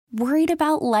Worried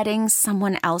about letting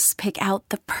someone else pick out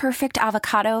the perfect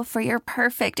avocado for your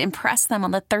perfect impress them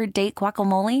on the third date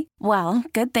guacamole? Well,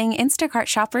 good thing Instacart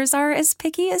shoppers are as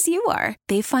picky as you are.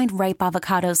 They find ripe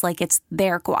avocados like it's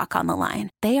their guac on the line.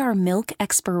 They are milk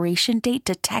expiration date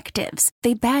detectives.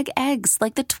 They bag eggs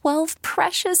like the 12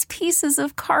 precious pieces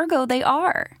of cargo they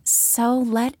are. So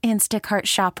let Instacart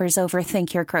shoppers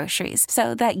overthink your groceries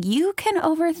so that you can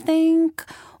overthink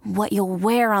what you'll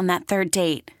wear on that third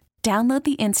date. Download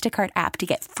the Instacart app to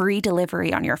get free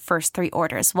delivery on your first 3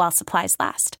 orders while supplies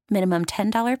last. Minimum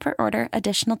 $10 per order.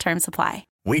 Additional terms apply.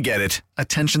 We get it.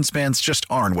 Attention spans just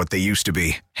aren't what they used to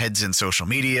be. Heads in social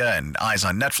media and eyes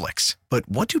on Netflix. But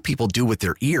what do people do with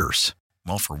their ears?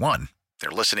 Well, for one, they're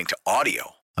listening to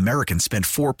audio. Americans spend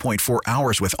 4.4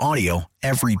 hours with audio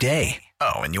every day.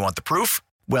 Oh, and you want the proof?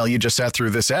 Well, you just sat through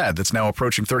this ad that's now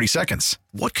approaching 30 seconds.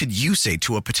 What could you say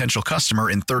to a potential customer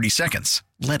in 30 seconds?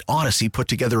 Let Odyssey put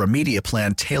together a media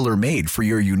plan tailor-made for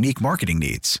your unique marketing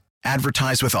needs.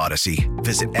 Advertise with Odyssey.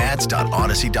 Visit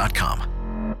ads.odyssey.com.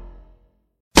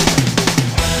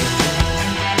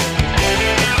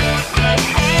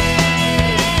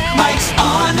 Mike's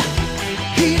on.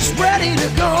 He's ready to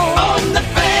go. On the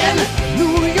Fan.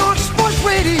 New York Sports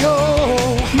Radio.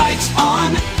 Mike's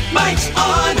on. Mike's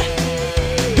on.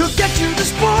 Get you the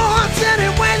sports any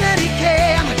way that he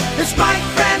can. It's Mike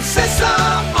Francesa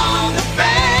on the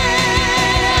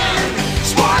Fan.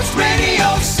 Sports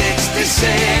Radio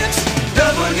 66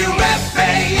 WFAN.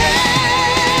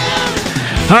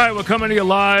 All right, we're coming to you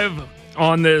live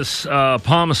on this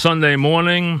Palm Sunday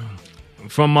morning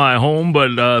from my home,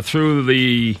 but through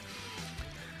the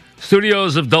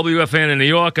studios of WFAN in New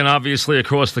York and obviously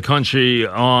across the country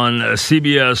on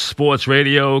CBS Sports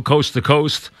Radio, coast to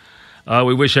coast.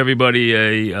 We wish everybody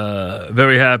a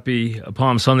very happy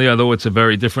Palm Sunday, although it's a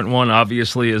very different one,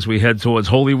 obviously, as we head towards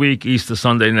Holy Week, Easter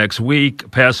Sunday next week,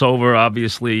 Passover,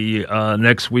 obviously,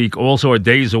 next week. Also, are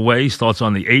days away, starts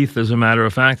on the 8th, as a matter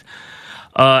of fact.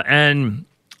 And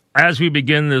as we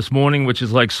begin this morning, which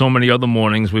is like so many other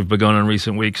mornings we've begun in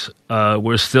recent weeks,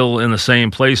 we're still in the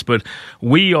same place, but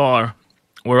we are,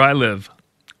 where I live,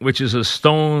 which is a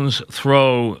stone's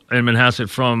throw in Manhasset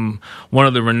from one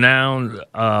of the renowned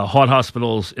heart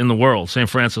hospitals in the world, St.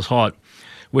 Francis Heart,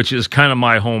 which is kind of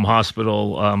my home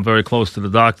hospital. I'm very close to the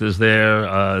doctors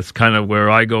there. It's kind of where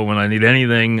I go when I need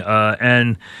anything.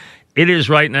 And it is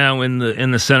right now in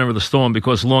the center of the storm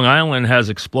because Long Island has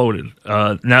exploded.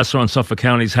 Nassau and Suffolk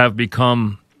counties have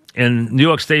become, in New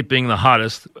York State being the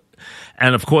hottest,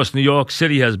 and, of course, New York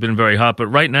City has been very hot. But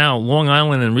right now, Long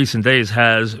Island in recent days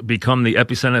has become the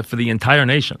epicenter for the entire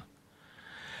nation.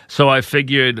 So I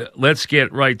figured let's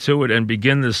get right to it and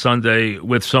begin this Sunday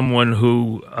with someone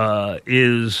who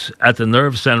is at the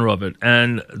nerve center of it.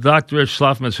 And Dr.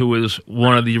 Shlofmitz, who is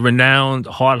one of the renowned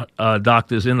heart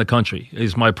doctors in the country,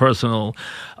 is my personal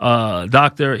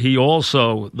doctor. He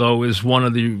also, though, is one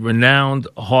of the renowned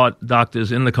heart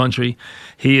doctors in the country.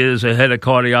 He is a head of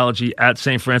cardiology at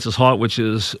St. Francis Heart, which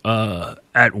is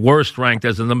at worst ranked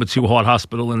as the number 2 heart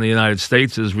hospital in the United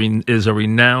States, is a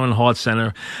renowned heart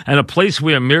center and a place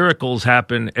where miracles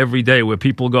happen every day, where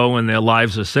people go and their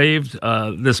lives are saved.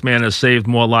 This man has saved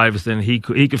more lives than he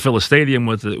could fill a stadium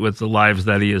with the lives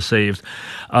that he has saved.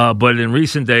 But in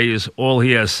recent days, all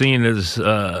he has seen is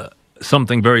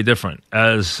something very different.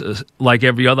 As like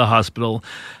every other hospital,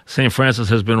 St. Francis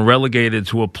has been relegated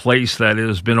to a place that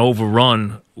has been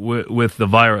overrun with the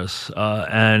virus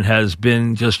and has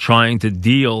been just trying to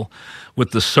deal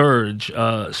with the surge.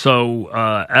 So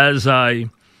as I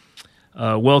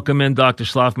welcome in Dr.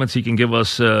 Shlofmitz, he can give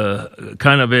us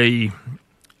kind of a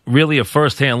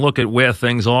first-hand look at where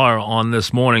things are on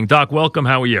this morning. Doc, welcome.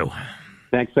 How are you?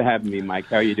 Thanks for having me, Mike.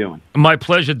 How are you doing? My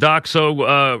pleasure, Doc.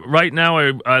 So right now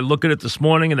I look at it this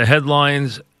morning in the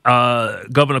headlines,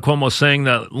 Governor Cuomo saying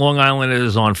that Long Island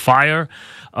is on fire,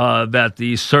 that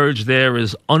the surge there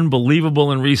is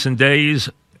unbelievable in recent days.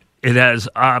 It has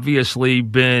obviously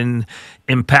been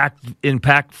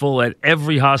impactful at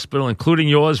every hospital, including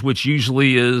yours, which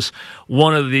usually is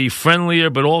one of the friendlier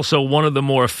but also one of the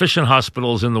more efficient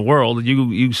hospitals in the world.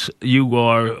 You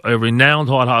are a renowned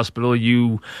heart hospital.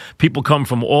 People come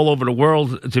from all over the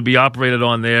world to be operated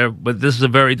on there, but this is a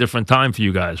very different time for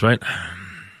you guys, right?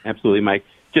 Absolutely, Mike.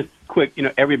 Just quick,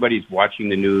 everybody's watching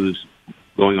the news,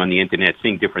 going on the internet,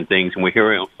 seeing different things, and we're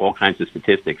hearing all kinds of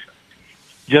statistics.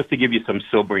 Just to give you some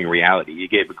sobering reality, you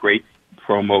gave a great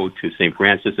promo to St.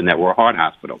 Francis and that we're a heart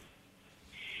hospital.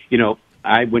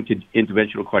 I went to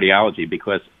interventional cardiology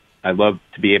because I love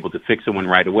to be able to fix someone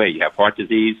right away. You have heart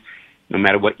disease, No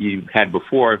matter what you had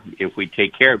before, if we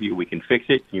take care of you, we can fix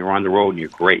it. You're on the road and you're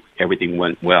great. Everything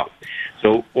went well.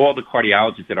 So all the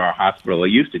cardiologists at our hospital are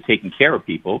used to taking care of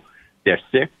people. They're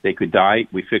sick. They could die.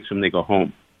 We fix them. They go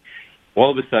home.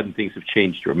 All of a sudden, things have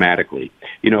changed dramatically.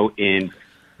 In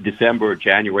December or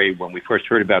January, when we first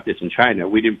heard about this in China,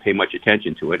 we didn't pay much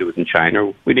attention to it. It was in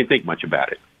China. We didn't think much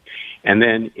about it. And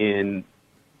then in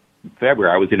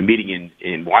February, I was in a meeting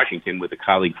in Washington with a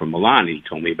colleague from Milan, and he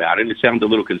told me about it, and it sounded a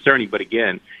little concerning, but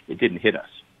again, it didn't hit us.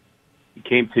 He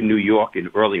came to New York in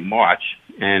early March,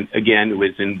 and again, it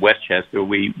was in Westchester.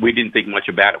 We didn't think much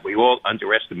about it. We all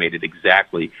underestimated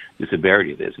exactly the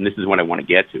severity of this, and this is what I want to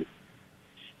get to.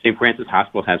 St. Francis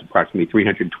Hospital has approximately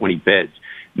 320 beds.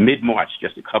 Mid-March,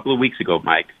 just a couple of weeks ago,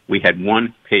 Mike, we had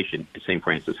one patient at St.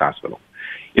 Francis Hospital.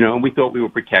 And we thought we were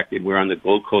protected. We're on the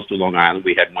Gold Coast of Long Island.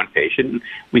 We had one patient, and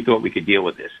we thought we could deal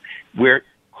with this. We're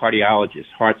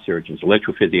cardiologists, heart surgeons,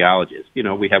 electrophysiologists.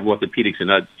 We have orthopedics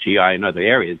and GI in other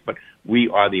areas, but we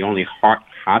are the only heart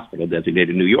hospital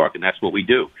designated in New York, and that's what we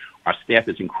do. Our staff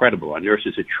is incredible. Our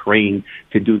nurses are trained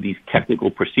to do these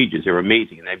technical procedures. They're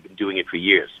amazing, and they've been doing it for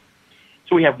years.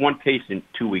 So we have one patient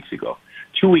 2 weeks ago.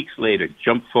 2 weeks later,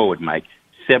 jump forward, Mike,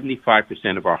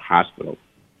 75% of our hospital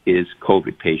is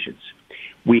COVID patients.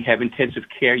 We have intensive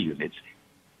care units.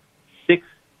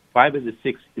 5 of the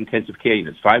 6 intensive care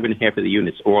units, 5.5 of the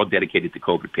units are all dedicated to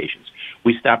COVID patients.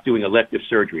 We stopped doing elective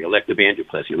surgery, elective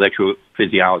angioplasty,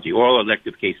 electrophysiology. All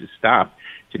elective cases stopped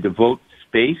to devote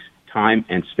space, time,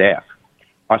 and staff.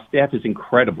 Our staff is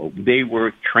incredible. They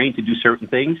were trained to do certain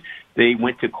things. They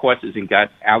went to courses and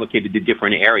got allocated to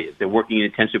different areas. They're working in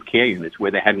intensive care units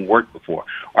where they hadn't worked before.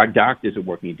 Our doctors are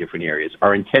working in different areas.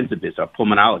 Our intensivists, our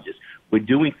pulmonologists. We're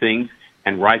doing things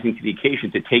and rising to the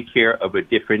occasion to take care of a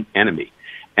different enemy.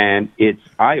 And it's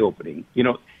eye-opening.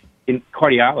 In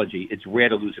cardiology, it's rare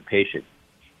to lose a patient.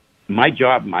 My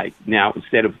job, Mike, now,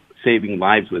 instead of saving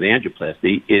lives with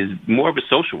angioplasty, is more of a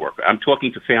social worker. I'm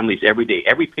talking to families every day.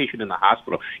 Every patient in the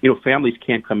hospital, families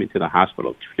can't come into the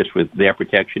hospital just for their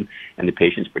protection and the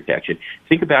patient's protection.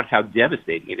 Think about how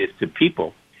devastating it is to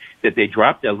people that they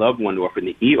drop their loved one off in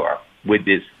the ER with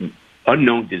this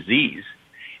unknown disease,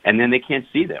 and then they can't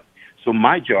see them. So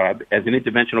my job as an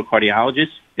interventional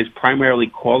cardiologist is primarily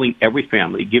calling every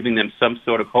family, giving them some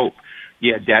sort of hope.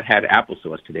 Yeah, Dad had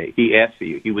applesauce today. He asked for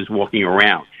you. He was walking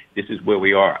around. This is where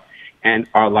we are. And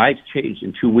our lives changed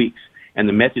in 2 weeks. And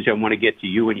the message I want to get to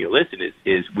you and your listeners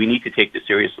is we need to take this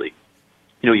seriously.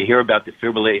 You hear about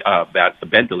about the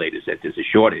ventilators, that there's a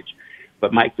shortage.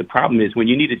 But, Mike, the problem is when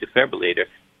you need a defibrillator,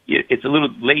 it's a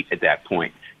little late at that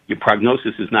point. Your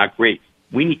prognosis is not great.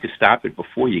 We need to stop it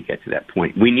before you get to that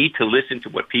point. We need to listen to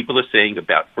what people are saying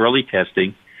about early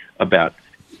testing, about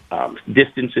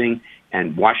distancing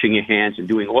and washing your hands and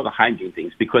doing all the hygiene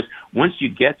things. Because once you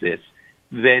get this,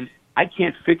 then I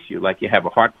can't fix you like you have a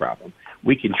heart problem.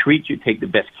 We can treat you, take the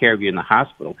best care of you in the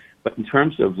hospital. But in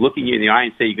terms of looking you in the eye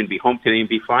and say you're going to be home today and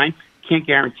be fine, can't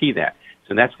guarantee that.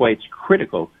 So that's why it's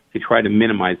critical to try to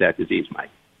minimize that disease, Mike.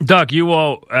 Doc, you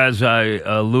all, as I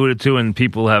alluded to, and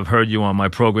people have heard you on my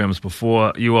programs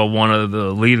before, you are one of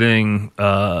the leading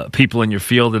people in your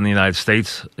field in the United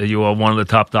States. You are one of the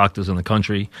top doctors in the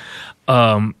country.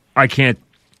 I could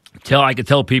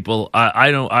tell people,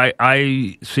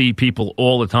 I see people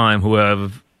all the time who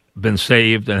have been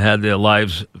saved and had their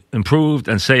lives improved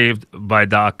and saved by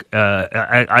Doc.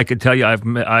 I could tell you,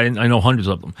 I know hundreds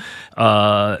of them.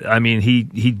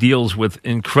 He deals with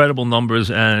incredible numbers,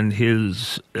 and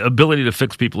his ability to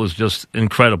fix people is just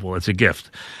incredible. It's a gift.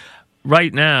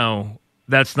 Right now,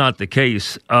 that's not the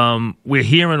case. We're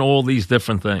hearing all these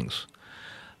different things.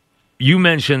 You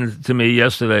mentioned to me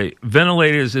yesterday,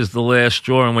 ventilators is the last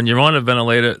straw, and when you're on a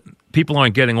ventilator, people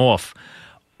aren't getting off.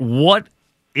 What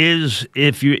is,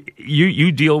 if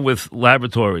you deal with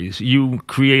laboratories, you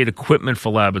create equipment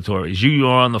for laboratories, you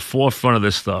are on the forefront of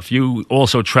this stuff. You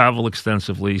also travel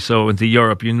extensively, so into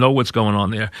Europe, you know what's going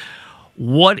on there.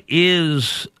 What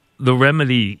is the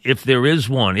remedy, if there is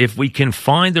one? If we can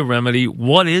find a remedy,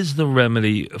 what is the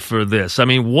remedy for this?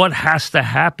 What has to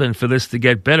happen for this to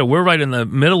get better? We're right in the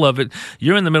middle of it.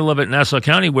 You're in the middle of it in Nassau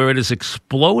County, where it is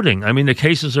exploding. The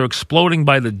cases are exploding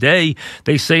by the day.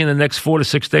 They say in the next 4 to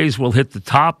 6 days we'll hit the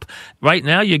top. Right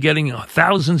now, you're getting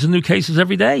thousands of new cases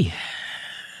every day.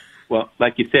 Well,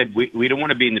 like you said, we don't want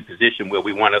to be in the position where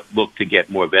we want to look to get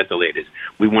more ventilators.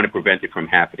 We want to prevent it from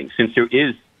happening. Since there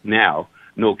is now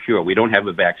no cure, we don't have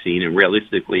a vaccine, and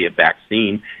realistically, a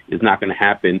vaccine is not going to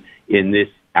happen in this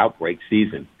outbreak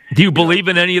season. Do you believe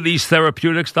in any of these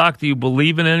therapeutics, Doc? Do you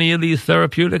believe in any of these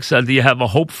therapeutics? Do you have a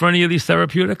hope for any of these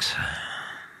therapeutics?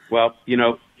 Well,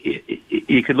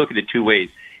 you could look at it two ways.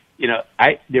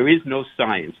 there is no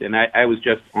science, and I was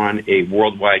just on a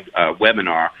worldwide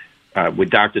webinar with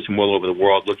doctors from all over the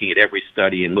world looking at every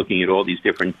study and looking at all these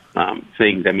different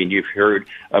things. I mean, you've heard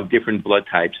of different blood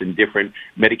types and different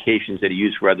medications that are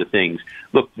used for other things.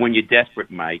 Look, when you're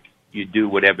desperate, Mike, you do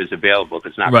whatever's available if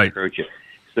it's not going to hurt you.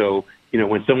 So,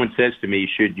 when someone says to me,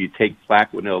 should you take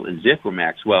Plaquenil and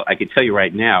Zithromax? Well, I can tell you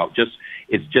right now,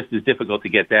 it's just as difficult to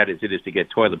get that as it is to get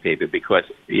toilet paper because,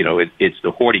 it's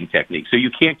the hoarding technique. So you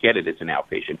can't get it as an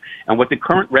outpatient. And what the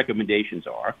current recommendations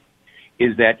are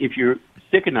is that if you're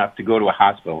sick enough to go to a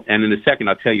hospital, and in a second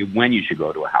I'll tell you when you should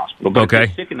go to a hospital, but if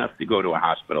you're sick enough to go to a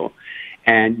hospital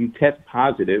and you test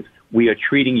positive, we are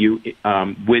treating you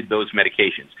with those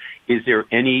medications. Is there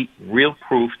any real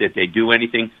proof that they do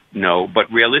anything? No, but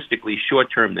realistically, short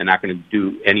term, they're not going to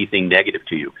do anything negative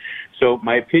to you. So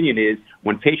my opinion is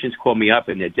when patients call me up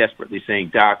and they're desperately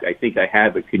saying, Doc, I think I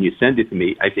have it, can you send it to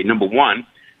me? I say, number one,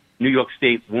 New York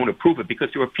State won't approve it because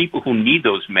there are people who need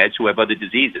those meds who have other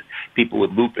diseases, people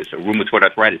with lupus or rheumatoid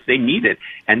arthritis. They need it,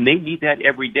 and they need that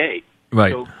every day.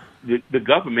 Right. So the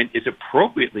government is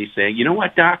appropriately saying, you know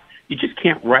what, Doc, you just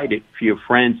can't write it for your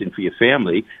friends and for your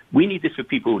family. We need this for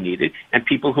people who need it and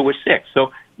people who are sick.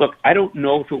 So, look, I don't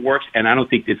know if it works, and I don't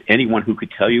think there's anyone who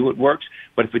could tell you it works,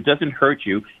 but if it doesn't hurt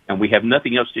you and we have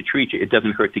nothing else to treat you, it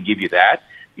doesn't hurt to give you that.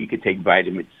 You could take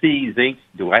vitamin C, zinc.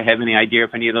 Do I have any idea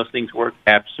if any of those things work?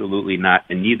 Absolutely not,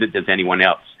 and neither does anyone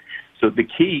else. So the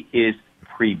key is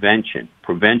prevention.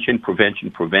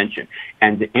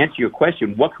 And to answer your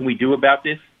question, what can we do about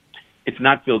this? It's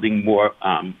not building more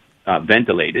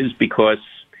ventilators because,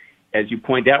 as you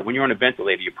point out, when you're on a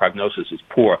ventilator, your prognosis is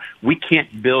poor. We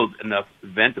can't build enough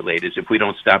ventilators if we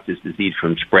don't stop this disease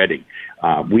from spreading.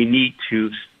 We need to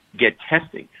get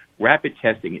testing, rapid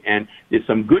testing, and there's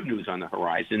some good news on the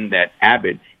horizon that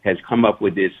Abbott has come up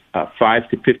with this 5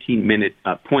 to 15-minute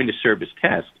point-of-service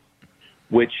test,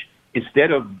 which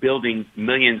instead of building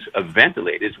millions of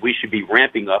ventilators, we should be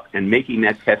ramping up and making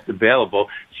that test available,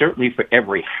 certainly for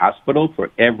every hospital, for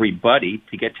everybody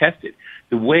to get tested.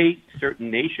 The way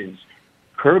certain nations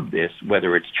curb this,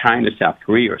 whether it's China, South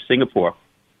Korea, or Singapore,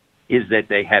 is that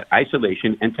they had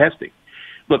isolation and testing.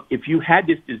 Look, if you had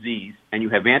this disease and you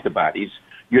have antibodies,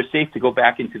 you're safe to go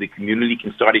back into the community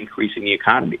and start increasing the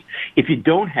economy. If you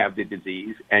don't have the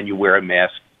disease and you wear a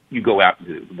mask, you go out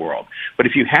into the world. But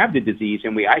if you have the disease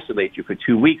and we isolate you for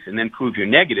 2 weeks and then prove you're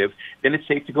negative, then it's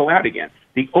safe to go out again.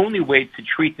 The only way to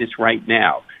treat this right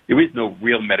now, there is no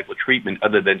real medical treatment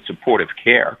other than supportive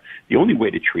care. The only way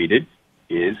to treat it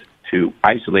is to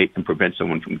isolate and prevent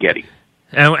someone from getting it.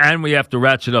 And we have to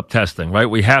ratchet up testing, right?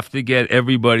 We have to get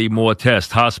everybody more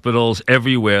tests, hospitals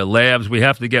everywhere, labs. We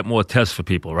have to get more tests for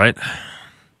people, right?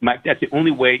 Mike, that's the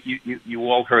only way. You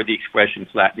all heard the expression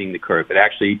flattening the curve. It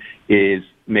actually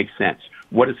makes sense.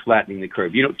 What is flattening the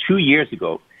curve? 2 years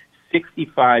ago,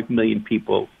 65 million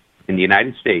people in the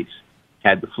United States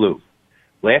had the flu.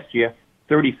 Last year,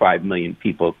 35 million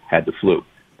people had the flu,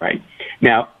 right?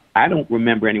 Now, I don't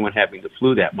remember anyone having the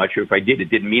flu that much, or if I did, it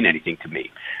didn't mean anything to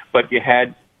me. But you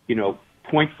had,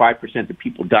 0.5% of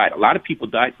people died. A lot of people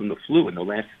died from the flu in the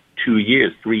last 2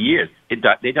 years, 3 years.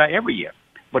 They die every year.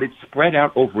 But it's spread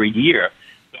out over a year.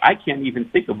 I can't even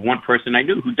think of one person I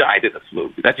knew who died of the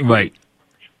flu. That's great. Right.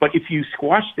 But if you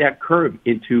squash that curve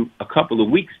into a couple of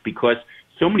weeks, because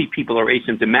so many people are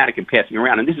asymptomatic and passing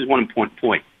around, and this is one important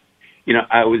point.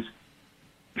 I was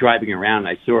driving around,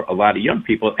 and I saw a lot of young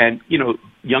people, and,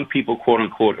 young people, quote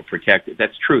unquote, are protected.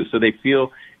 That's true. So they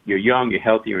feel you're young, you're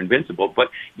healthy, you're invincible, but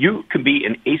you can be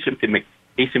an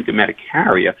asymptomatic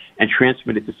carrier and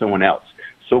transmit it to someone else.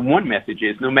 So one message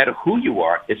is no matter who you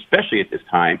are, especially at this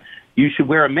time, you should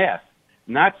wear a mask.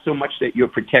 Not so much that you're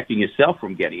protecting yourself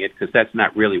from getting it, because that's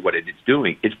not really what it is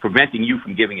doing. It's preventing you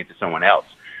from giving it to someone else.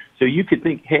 So you could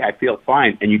think, hey, I feel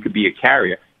fine, and you could be a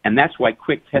carrier. And that's why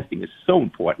quick testing is so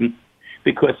important,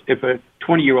 because if a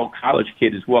 20-year-old college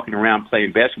kid is walking around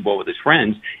playing basketball with his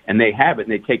friends and they have it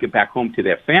and they take it back home to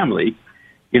their family,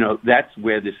 that's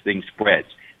where this thing spreads.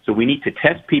 So we need to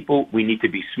test people. We need to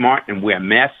be smart and wear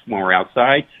masks when we're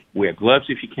outside. Wear gloves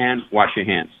if you can. Wash your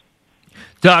hands.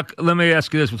 Doc, let me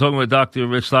ask you this. We're talking with Dr.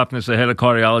 Rich Shlofmitz, the head of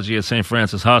cardiology at St.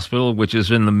 Francis Hospital, which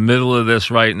is in the middle of this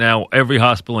right now. Every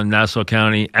hospital in Nassau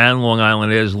County and Long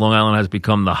Island is. Long Island has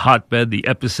become the hotbed, the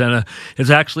epicenter.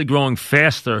 It's actually growing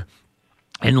faster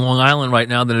in Long Island right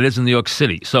now than it is in New York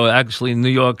City. So actually in New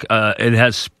York, it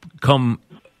has come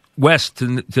west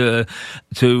to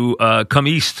come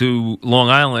east to Long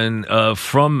Island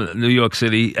from New York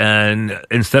City, and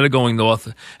instead of going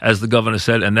north, as the governor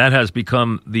said, and that has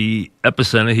become the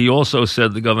epicenter. He also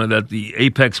said, the governor, that the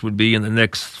apex would be in the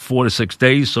next 4 to 6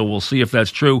 days, so we'll see if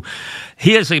that's true.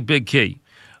 Here's a big key.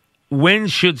 when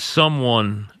should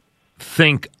someone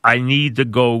think I need to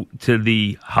go to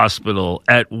the hospital?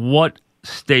 At what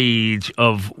stage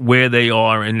of where they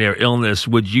are in their illness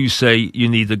would you say you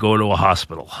need to go to a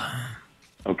hospital?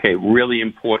 Okay, really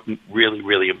important, really,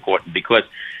 really important, because,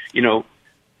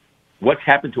 what's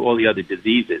happened to all the other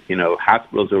diseases?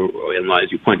 Hospitals are,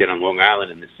 as you pointed out, on Long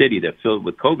Island and the city, they're filled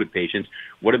with COVID patients.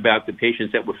 What about the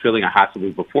patients that were filling our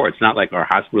hospitals before? It's not like our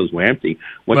hospitals were empty.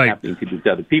 What's happening to these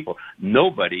other people?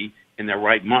 Nobody in their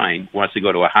right mind wants to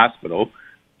go to a hospital,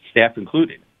 staff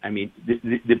included. I mean,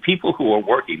 the people who are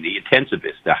working, the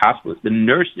intensivists, the hospitalists, the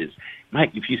nurses,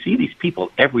 Mike, if you see these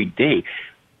people every day,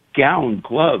 gown,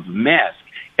 glove, mask,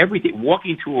 everything,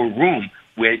 walking to a room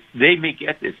where they may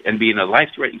get this and be in a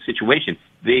life-threatening situation,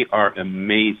 they are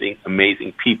amazing,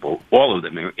 amazing people, all of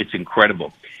them. It's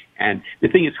incredible. And the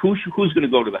thing is, who's going to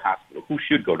go to the hospital? Who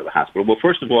should go to the hospital? Well,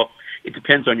 first of all, it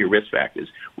depends on your risk factors.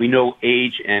 We know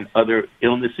age and other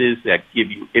illnesses that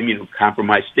give you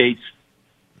immunocompromised states.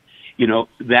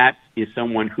 That is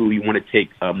someone who you want to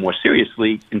take more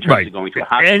seriously in terms of going to a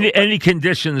hospital. Any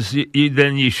conditions,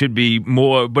 then you should be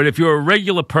more. But if you're a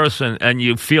regular person and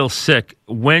you feel sick,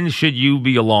 when should you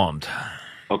be alarmed?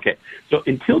 Okay. So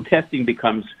until testing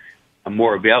becomes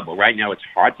more available, right now it's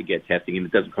hard to get testing and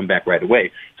it doesn't come back right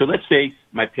away. So let's say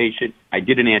my patient, I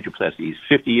did an angioplasty. He's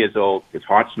 50 years old. His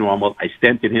heart's normal. I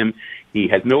stented him. He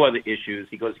has no other issues.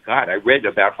 He goes, God, I read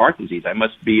about heart disease. I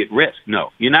must be at risk.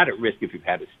 No, you're not at risk if you've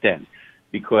had a stent,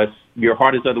 because your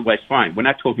heart is otherwise fine. We're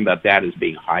not talking about that as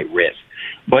being high risk.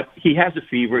 But he has a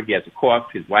fever. He has a cough.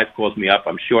 His wife calls me up.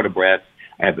 I'm short of breath.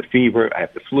 I have a fever. I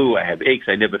have the flu. I have aches.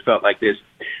 I never felt like this.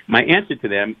 My answer to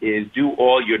them is do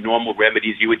all your normal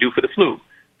remedies you would do for the flu.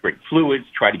 Drink fluids.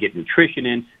 Try to get nutrition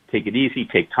in. Take it easy.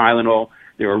 Take Tylenol.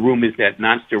 There are rumors that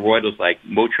nonsteroidals like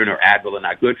Motrin or Advil are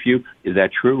not good for you. Is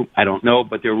that true? I don't know,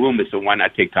 but there are rumors, so why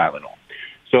not take Tylenol?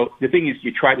 So the thing is,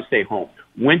 you try to stay home.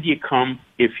 When do you come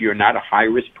if you're not a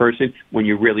high-risk person? When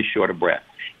you're really short of breath.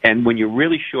 And when you're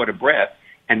really short of breath,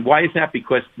 and why is that?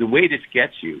 Because the way this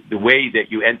gets you, the way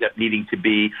that you end up needing to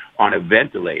be on a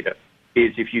ventilator,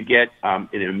 is if you get an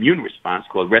immune response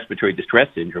called respiratory distress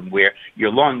syndrome, where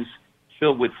your lungs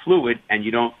fill with fluid and you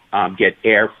don't get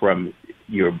air from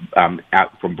your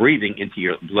out from breathing into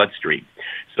your bloodstream.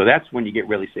 So that's when you get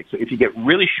really sick. So if you get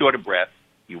really short of breath,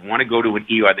 you want to go to an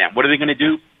ER then. What are they going to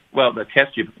do? Well, they'll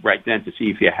test you right then to see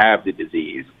if you have the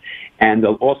disease, and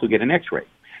they'll also get an X-ray.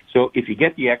 So if you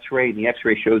get the X-ray and the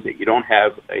X-ray shows that you don't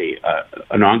have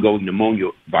an ongoing pneumonia,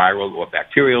 viral or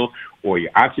bacterial, or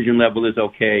your oxygen level is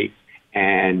okay,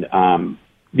 and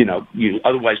you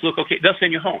otherwise look okay, they'll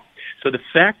send you home. So the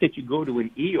fact that you go to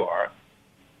an ER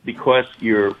because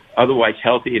you're otherwise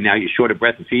healthy and now you're short of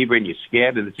breath and fever and you're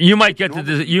scared, and you might get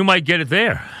it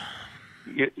there.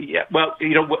 Yeah, well,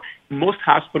 most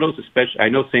hospitals, especially, I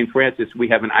know St. Francis, we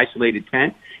have an isolated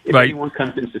tent. If anyone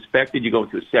comes in suspected, you go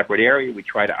into a separate area. We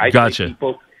try to isolate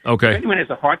people. Okay. If anyone has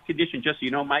a heart condition, just so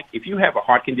you know, Mike, if you have a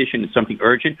heart condition and something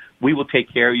urgent, we will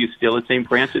take care of you still at St.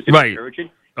 Francis if it's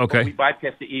urgent. Okay. But we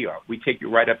bypass the ER. We take you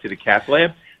right up to the cath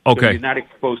lab. Okay. So you're not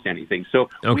exposed to anything. So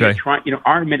we are trying,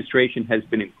 our administration has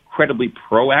been incredibly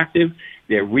proactive.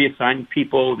 They're reassigning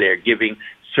people. They're giving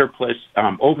surplus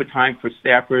overtime for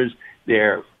staffers.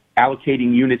 They're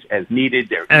allocating units as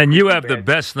needed. And you have the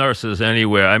best nurses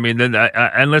anywhere. I mean,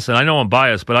 and listen, I know I'm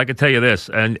biased, but I can tell you this,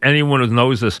 and anyone who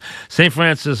knows this, St.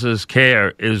 Francis's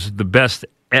care is the best.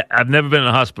 I've never been in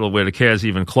a hospital where the care is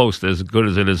even close to as good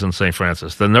as it is in St.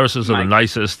 Francis. The nurses are the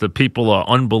nicest. The people are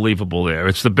unbelievable there.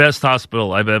 It's the best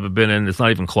hospital I've ever been in. It's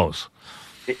not even close.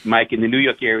 Mike, in the New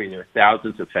York area, there are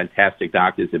thousands of fantastic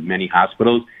doctors at many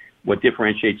hospitals. What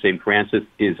differentiates St. Francis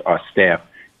is our staff.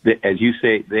 As you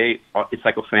say, it's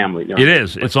like a family. It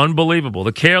is. It's unbelievable.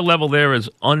 The care level there is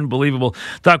unbelievable.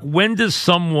 Doc, when does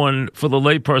someone, for the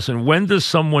layperson, when does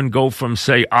someone go from,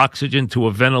 say, oxygen to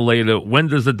a ventilator? When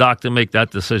does the doctor make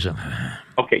that decision?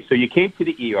 Okay, so you came to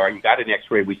the ER, you got an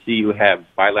X-ray, we see you have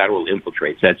bilateral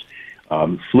infiltrates. That's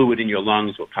fluid in your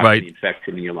lungs or possibly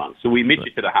infection in your lungs. So we admit you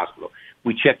to the hospital.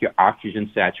 We check your oxygen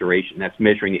saturation. That's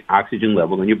measuring the oxygen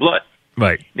level in your blood.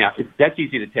 Right. Now, that's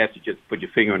easy to test. You just put your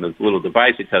finger on this little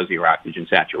device. It tells you your oxygen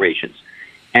saturations.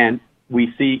 And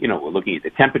we see, we're looking at the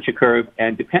temperature curve,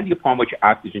 and depending upon what your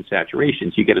oxygen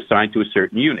saturations, you get assigned to a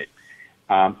certain unit,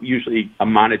 usually a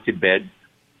monitored bed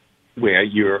where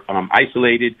you're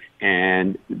isolated,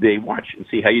 and they watch and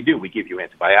see how you do. We give you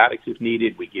antibiotics if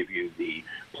needed. We give you the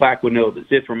Plaquenil, the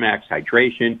Zithromax,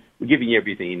 hydration. We're giving you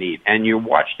everything you need. And you're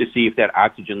watched to see if that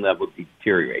oxygen level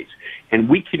deteriorates. And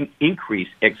we can increase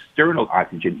external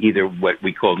oxygen, either what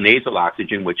we call nasal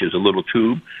oxygen, which is a little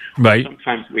tube, right?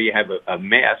 Sometimes where you have a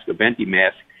mask, a venti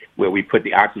mask, where we put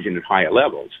the oxygen at higher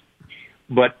levels.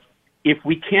 But if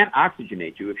we can't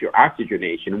oxygenate you, if your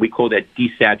oxygenation, we call that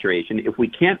desaturation, if we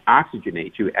can't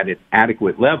oxygenate you at an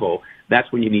adequate level,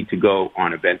 that's when you need to go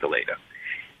on a ventilator.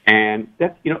 And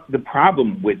that's, the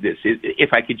problem with this is,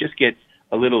 if I could just get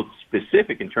a little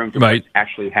specific in terms of what's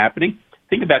actually happening,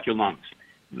 think about your lungs.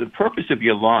 The purpose of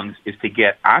your lungs is to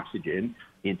get oxygen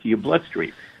into your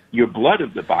bloodstream. Your blood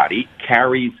of the body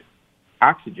carries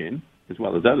oxygen, as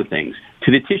well as other things,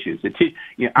 to the tissues.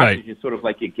 Oxygen is sort of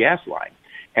like a gas line.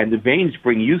 And the veins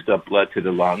bring used up blood to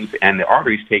the lungs, and the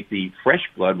arteries take the fresh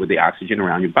blood with the oxygen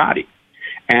around your body.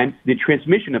 And the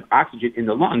transmission of oxygen in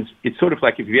the lungs, it's sort of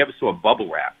like if you ever saw a bubble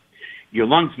wrap. Your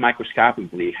lungs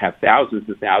microscopically have thousands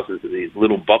and thousands of these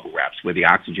little bubble wraps where the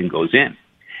oxygen goes in.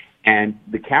 And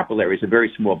the capillaries are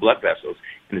very small blood vessels,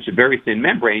 and it's a very thin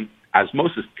membrane.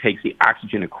 Osmosis takes the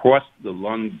oxygen across the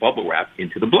lung bubble wrap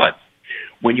into the blood.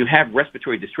 When you have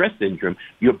respiratory distress syndrome,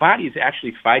 your body is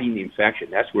actually fighting the infection.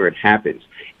 That's where it happens.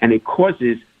 And it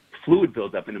causes fluid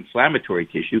buildup in inflammatory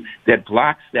tissue that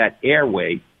blocks that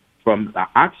airway from the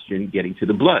oxygen getting to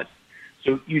the blood.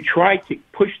 So you try to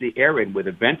push the air in with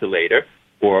a ventilator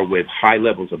or with high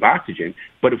levels of oxygen,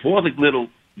 but if all the little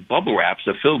bubble wraps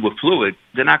are filled with fluid,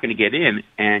 they're not going to get in,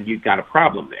 and you've got a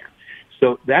problem there.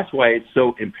 So that's why it's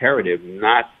so imperative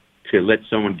not to let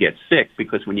someone get sick,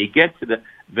 because when you get to the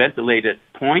ventilated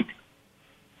point,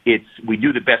 we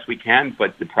do the best we can,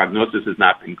 but the prognosis has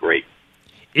not been great.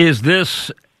 Is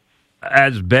this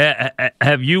as bad?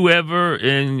 Have you ever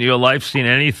in your life seen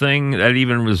anything that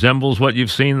even resembles what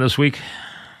you've seen this week?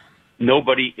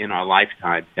 Nobody in our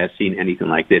lifetime has seen anything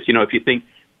like this. If you think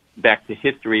back to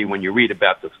history, when you read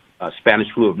about the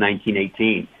Spanish flu of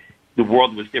 1918, the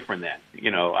world was different then.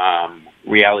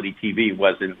 Reality TV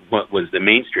wasn't what was the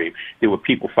mainstream. There were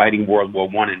people fighting World War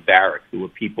I in barracks. There were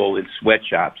people in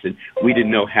sweatshops, and we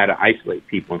didn't know how to isolate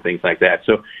people and things like that.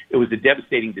 So it was a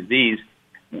devastating disease.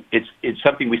 It's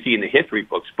something we see in the history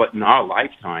books, but in our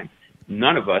lifetime,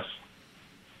 none of us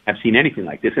have seen anything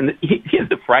like this. And here's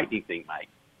the frightening thing, Mike.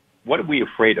 What are we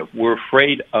afraid of? We're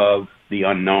afraid of the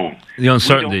unknown. The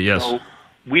uncertainty, yes.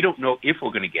 We don't know if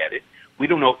we're going to get it. We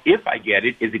don't know if I get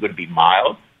it, is it going to be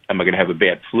mild? Am I going to have a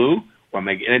bad flu? Or am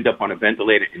I going to end up on a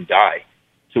ventilator and die?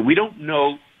 So we don't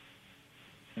know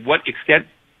what extent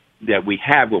that we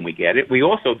have when we get it. We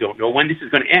also don't know when this is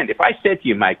going to end. If I said to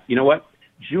you, Mike, you know what?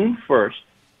 June 1st,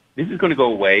 this is going to go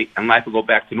away and life will go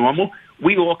back to normal,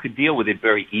 we all could deal with it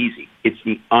very easy. It's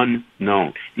the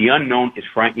unknown. The unknown is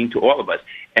frightening to all of us.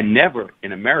 And never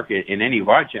in America, in any of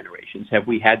our generations, have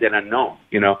we had that unknown.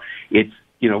 It's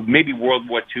maybe World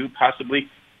War II, possibly,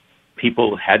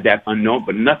 people had that unknown,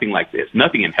 but nothing like this.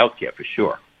 Nothing in healthcare, for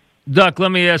sure. Doc,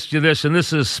 let me ask you this, and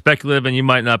this is speculative, and you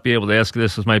might not be able to ask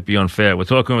this. This might be unfair. We're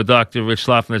talking with Dr. Rich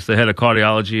Shlofmitz, the head of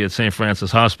cardiology at St.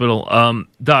 Francis Hospital.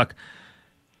 Doc,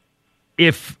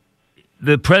 if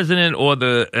the president or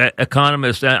the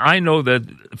economist, and I know that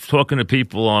talking to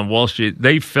people on Wall Street,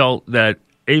 they felt that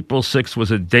April 6th was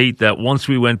a date that once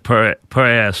we went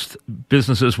past,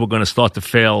 businesses were going to start to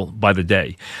fail by the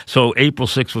day. So April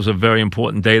 6th was a very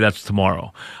important day. That's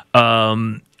tomorrow.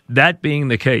 That being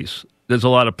the case, there's a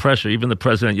lot of pressure. Even the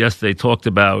president yesterday talked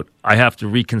about, I have to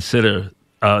reconsider.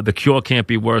 The cure can't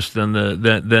be worse than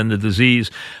the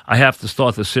disease. I have to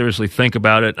start to seriously think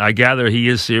about it. I gather he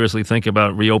is seriously thinking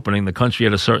about reopening the country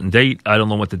at a certain date. I don't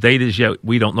know what the date is yet.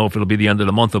 We don't know if it'll be the end of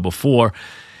the month or before.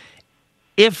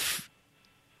 If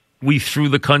we threw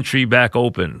the country back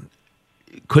open,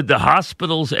 could the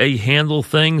hospitals, A, handle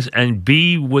things, and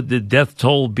B, would the death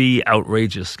toll be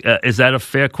outrageous? Is that a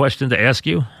fair question to ask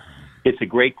you? It's a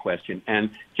great question.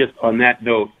 And just on that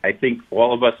note, I think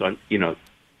all of us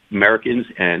Americans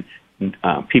and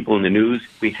people in the news,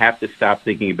 we have to stop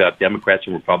thinking about Democrats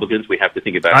and Republicans. We have to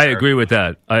think about... I agree with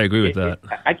that.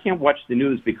 I can't watch the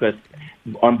news because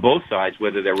on both sides,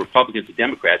 whether they're Republicans or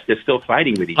Democrats, they're still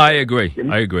fighting with each other. I agree.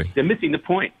 They're missing the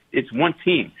point. It's one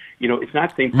team. It's not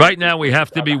the same. Right now, we have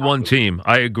to be one team.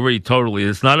 I agree totally.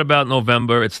 It's not about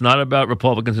November. It's not about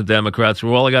Republicans and Democrats.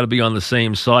 We're all got to be on the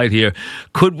same side here.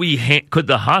 Could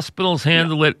the hospitals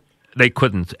handle it? They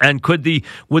couldn't. And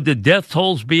would the death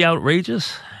tolls be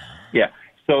outrageous? Yeah.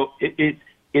 So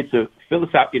it's a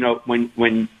philosophical.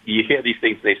 When you hear these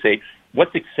things, they say,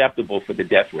 "What's acceptable for the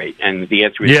death rate?" And the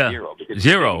answer is zero.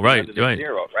 Zero, right?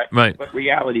 Zero, right? Right. But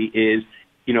reality is,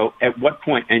 at what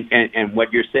point? And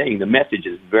what you're saying, the message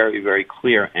is very, very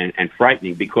clear and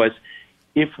frightening, because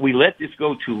if we let this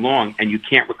go too long and you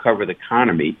can't recover the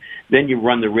economy, then you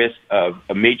run the risk of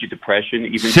a major depression,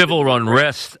 even civil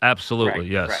unrest. Absolutely,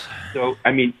 right, yes. Right. So,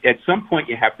 at some point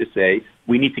you have to say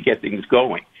we need to get things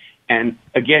going. And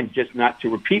again, just not to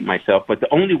repeat myself, but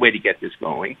the only way to get this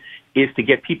going is to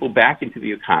get people back into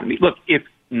the economy. Look, if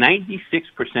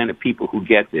 96% of people who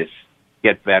get this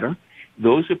get better,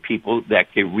 those are people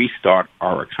that can restart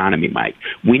our economy, Mike.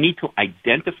 We need to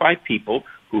identify people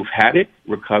who've had it,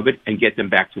 recovered, and get them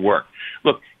back to work.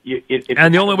 Look,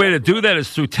 and the only way to do that is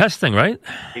through testing, right?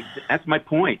 That's my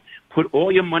point. Put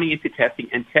all your money into testing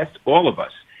and test all of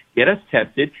us. Get us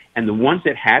tested, and the ones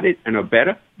that had it and are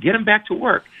better, get them back to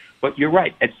work. But you're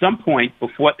right. At some point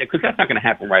before, because that's not going to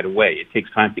happen right away. It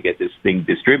takes time to get this thing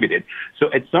distributed.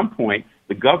 So at some point,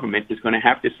 the government is going to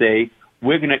have to say,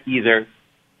 we're going to either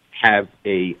have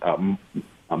a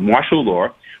martial law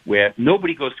where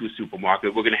nobody goes to a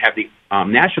supermarket. We're going to have the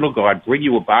National Guard bring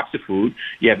you a box of food.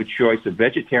 You have a choice of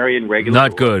vegetarian, regular.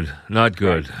 Not good.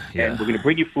 Yeah. And we're going to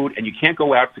bring you food, and you can't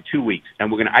go out for 2 weeks.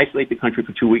 And we're going to isolate the country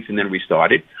for 2 weeks and then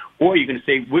restart it. Or you're going to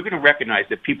say, we're going to recognize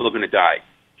that people are going to die.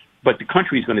 But the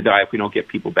country is going to die if we don't get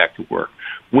people back to work.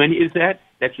 When is that?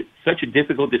 That's such a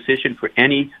difficult decision for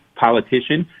any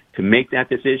politician to make that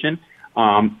decision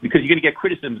because you're going to get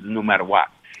criticism no matter what.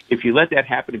 If you let that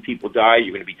happen and people die,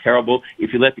 you're going to be terrible.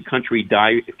 If you let the country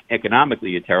die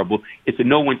economically, you're terrible. It's a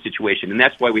no-win situation, and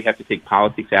that's why we have to take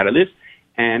politics out of this.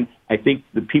 And I think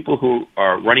the people who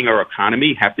are running our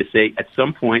economy have to say, at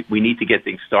some point, we need to get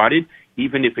things started,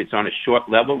 even if it's on a short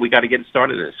level. We got to get it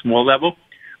started at a small level,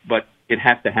 but it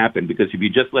has to happen because if you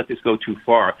just let this go too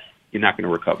far, you're not going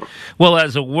to recover. Well,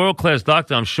 as a world-class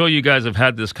doctor, I'm sure you guys have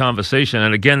had this conversation.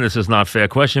 And again, this is not a fair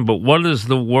question, but what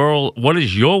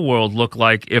does your world look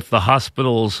like if the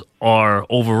hospitals are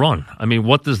overrun? I mean,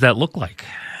 what does that look like?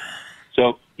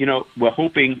 So, we're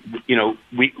hoping,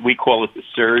 we call it the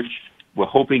surge. We're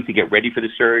hoping to get ready for the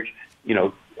surge.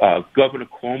 Governor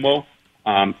Cuomo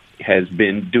has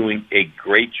been doing a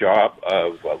great job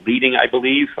of leading, I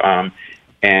believe.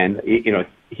 And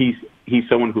he's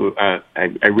someone who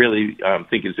I really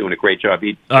think is doing a great job.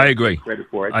 I agree. Credit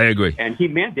for it. I agree. And he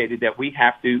mandated that we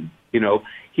have to,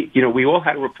 we all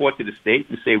had to report to the state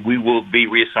and say we will be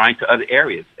reassigned to other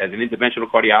areas. As an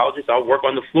interventional cardiologist, I'll work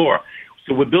on the floor.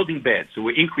 So we're building beds. So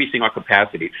we're increasing our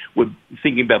capacity. We're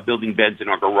thinking about building beds in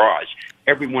our garage.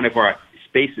 Every one of our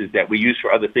spaces that we use for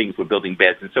other things, we're building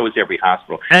beds, and so is every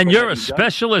hospital. And you're a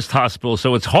specialist hospital,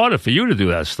 so it's harder for you to do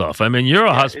that stuff. I mean, you're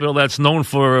a hospital that's known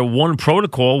for one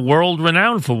protocol,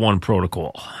 world-renowned for one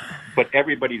protocol. But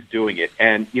everybody's doing it.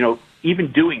 And,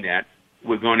 even doing that,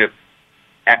 we're going to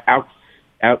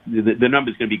the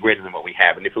number's going to be greater than what we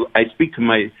have. And if I speak to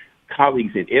my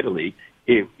colleagues in Italy,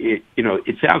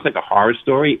 it sounds like a horror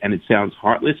story, and it sounds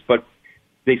heartless, but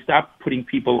they stopped putting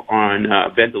people on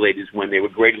ventilators when they were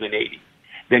greater than 80.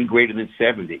 Then greater than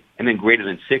 70, and then greater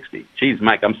than 60. Geez,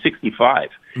 Mike, I'm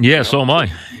 65. Yeah, so am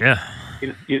I. Yeah.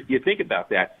 You think about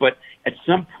that. But at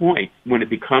some point, when it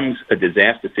becomes a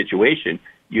disaster situation,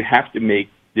 you have to make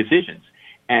decisions.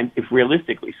 And if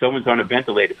realistically someone's on a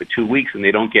ventilator for 2 weeks and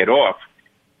they don't get off,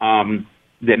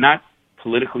 they're not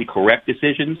politically correct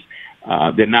decisions.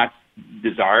 They're not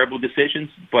desirable decisions.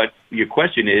 But your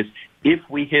question is, if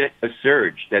we hit a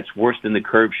surge that's worse than the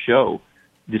curves show,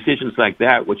 decisions like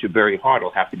that, which are very hard,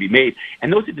 will have to be made.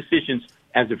 And those are decisions,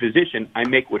 as a physician, I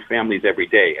make with families every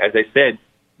day. As I said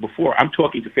before, I'm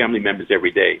talking to family members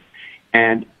every day.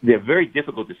 And they're very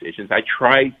difficult decisions. I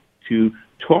try to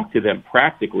talk to them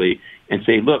practically and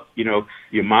say, look,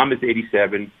 your mom is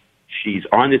 87. She's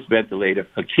on this ventilator.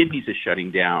 Her kidneys are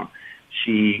shutting down.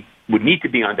 She would need to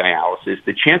be on dialysis.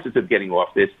 The chances of getting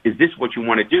off this, is this what you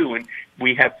want to do? And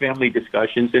we have family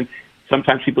discussions. And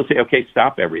sometimes people say, okay,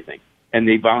 stop everything. And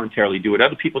they voluntarily do it.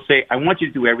 Other people say, I want you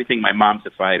to do everything. My mom's a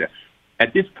fighter.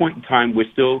 At this point in time,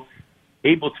 we're still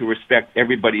able to respect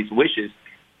everybody's wishes,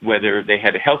 whether they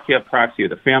had a healthcare proxy or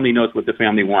the family knows what the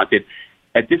family wanted.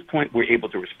 At this point, we're able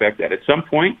to respect that. At some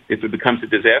point, if it becomes a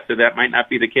disaster, that might not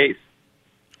be the case.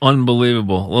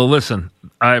 Unbelievable. Well, listen,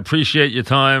 I appreciate your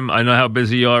time. I know how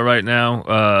busy you are right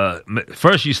now.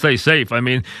 First, you stay safe. I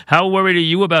mean, how worried are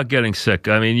you about getting sick?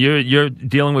 I mean, you're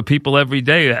dealing with people every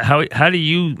day. How do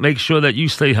you make sure that you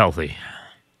stay healthy?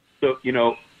 So,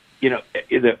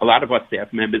 a lot of our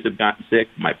staff members have gotten sick.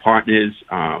 My partners,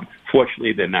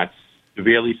 fortunately, they're not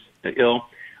severely ill.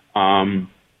 I'm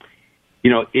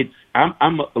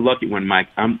a lucky one, Mike.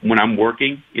 When I'm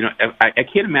working, I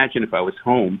can't imagine if I was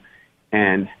home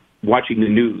and watching the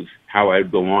news, how I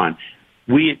would go on.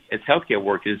 We, as healthcare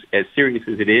workers, as serious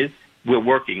as it is, we're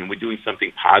working and we're doing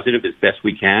something positive as best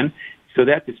we can. So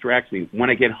that distracts me. When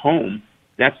I get home,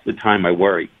 that's the time I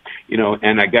worry.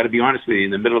 And I got to be honest with you,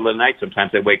 in the middle of the night,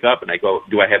 sometimes I wake up and I go,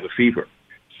 do I have a fever?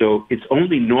 So it's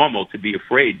only normal to be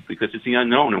afraid because it's the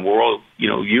unknown, and we're all,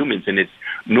 humans, and it's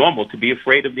normal to be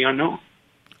afraid of the unknown.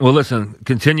 Well, listen,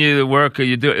 continue the work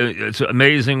you do. It's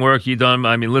amazing work you've done.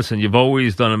 I mean, listen, you've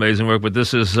always done amazing work, but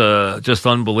this is just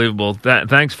unbelievable.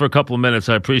 Thanks for a couple of minutes.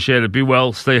 I appreciate it. Be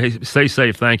well. Stay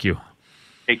safe. Thank you.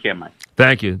 Take care, Mike.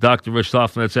 Thank you. Dr. Rich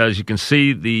Shlofmitz. As you can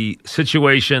see, the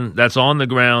situation that's on the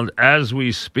ground as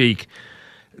we speak,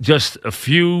 just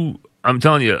I'm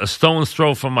telling you, a stone's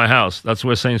throw from my house. That's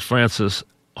where St. Francis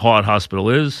Heart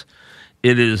Hospital is.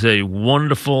 It is a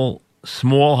wonderful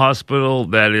small hospital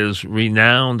that is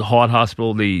renowned heart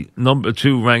hospital, the number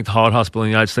 2 ranked heart hospital in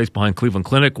the United States behind Cleveland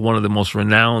Clinic, one of the most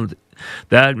renowned.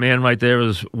 That man right there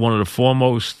is one of the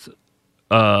foremost,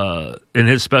 in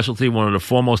his specialty, one of the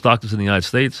foremost doctors in the United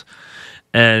States.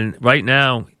 And right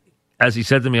now, as he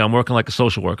said to me, I'm working like a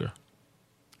social worker.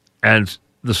 And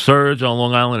the surge on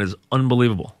Long Island is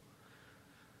unbelievable.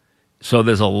 So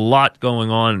there's a lot going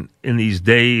on in these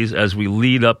days as we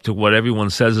lead up to what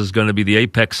everyone says is going to be the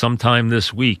apex sometime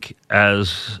this week,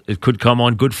 as it could come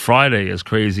on Good Friday, as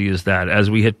crazy as that,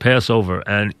 as we hit Passover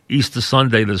and Easter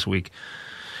Sunday this week.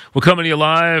 We're coming to you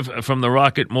live from the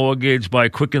Rocket Mortgage by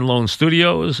Quicken Loan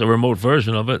Studios, a remote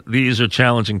version of it. These are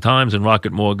challenging times, and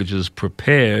Rocket Mortgage is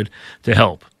prepared to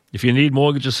help. If you need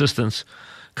mortgage assistance,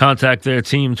 contact their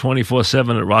team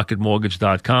 24/7 at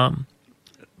rocketmortgage.com.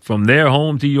 From their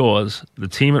home to yours, the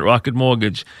team at Rocket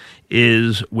Mortgage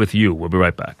is with you. We'll be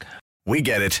right back. We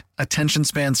get it. Attention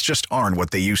spans just aren't what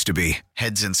they used to be.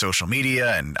 Heads in social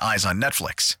media and eyes on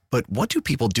Netflix. But what do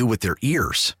people do with their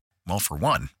ears? Well, for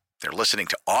one, they're listening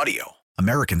to audio.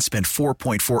 Americans spend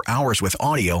 4.4 hours with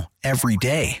audio every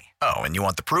day. Oh, and you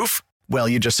want the proof? Well,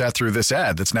 you just sat through this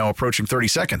ad that's now approaching 30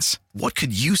 seconds. What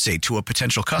could you say to a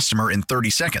potential customer in 30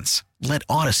 seconds? Let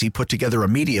Odyssey put together a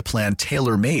media plan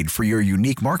tailor-made for your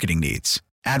unique marketing needs.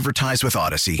 Advertise with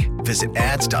Odyssey. Visit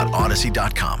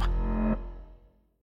ads.odyssey.com.